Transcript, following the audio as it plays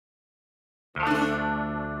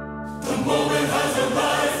The moment has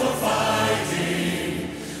arrived for fighting.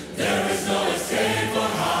 There is no escape for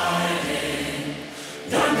hiding.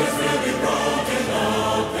 Darkness will be broken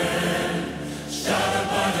open, shattered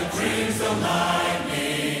by the crimson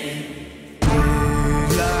lightning.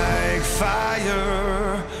 Like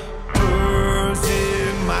fire burns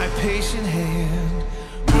in my patient hand,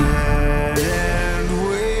 red and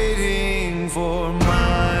waiting for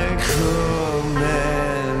my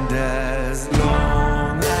command. As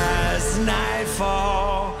long as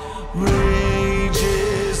nightfall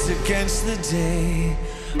rages against the day,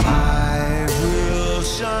 I will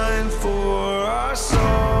shine for our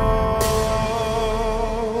soul.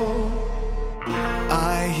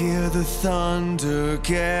 I hear the thunder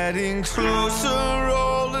getting closer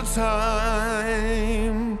all the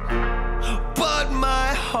time, but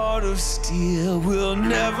my heart of steel will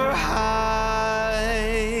never hide.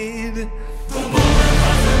 The moment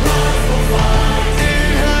has arrived for fighting.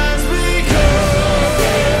 It has begun,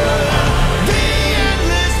 the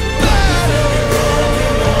endless battle,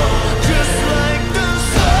 just like the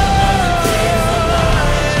sun,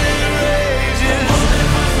 it rages.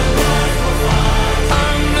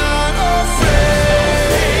 I'm not afraid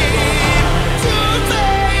to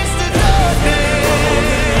face the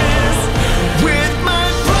darkness with my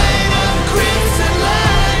blade of crimson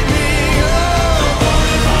lightning. Oh,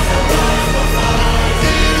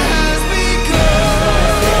 it has begun,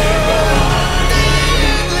 the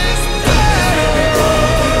endless battle,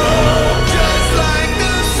 just like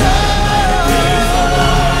the sun,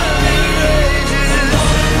 it rages.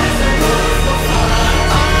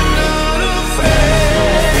 I'm not afraid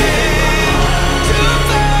to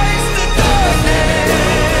face the darkness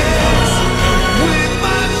with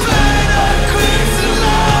my blade of crimson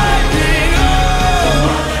lightning.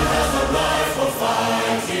 Has arrived for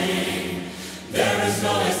fighting. There is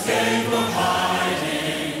no escape or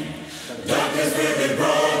hiding. Darkness will be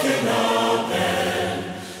broken.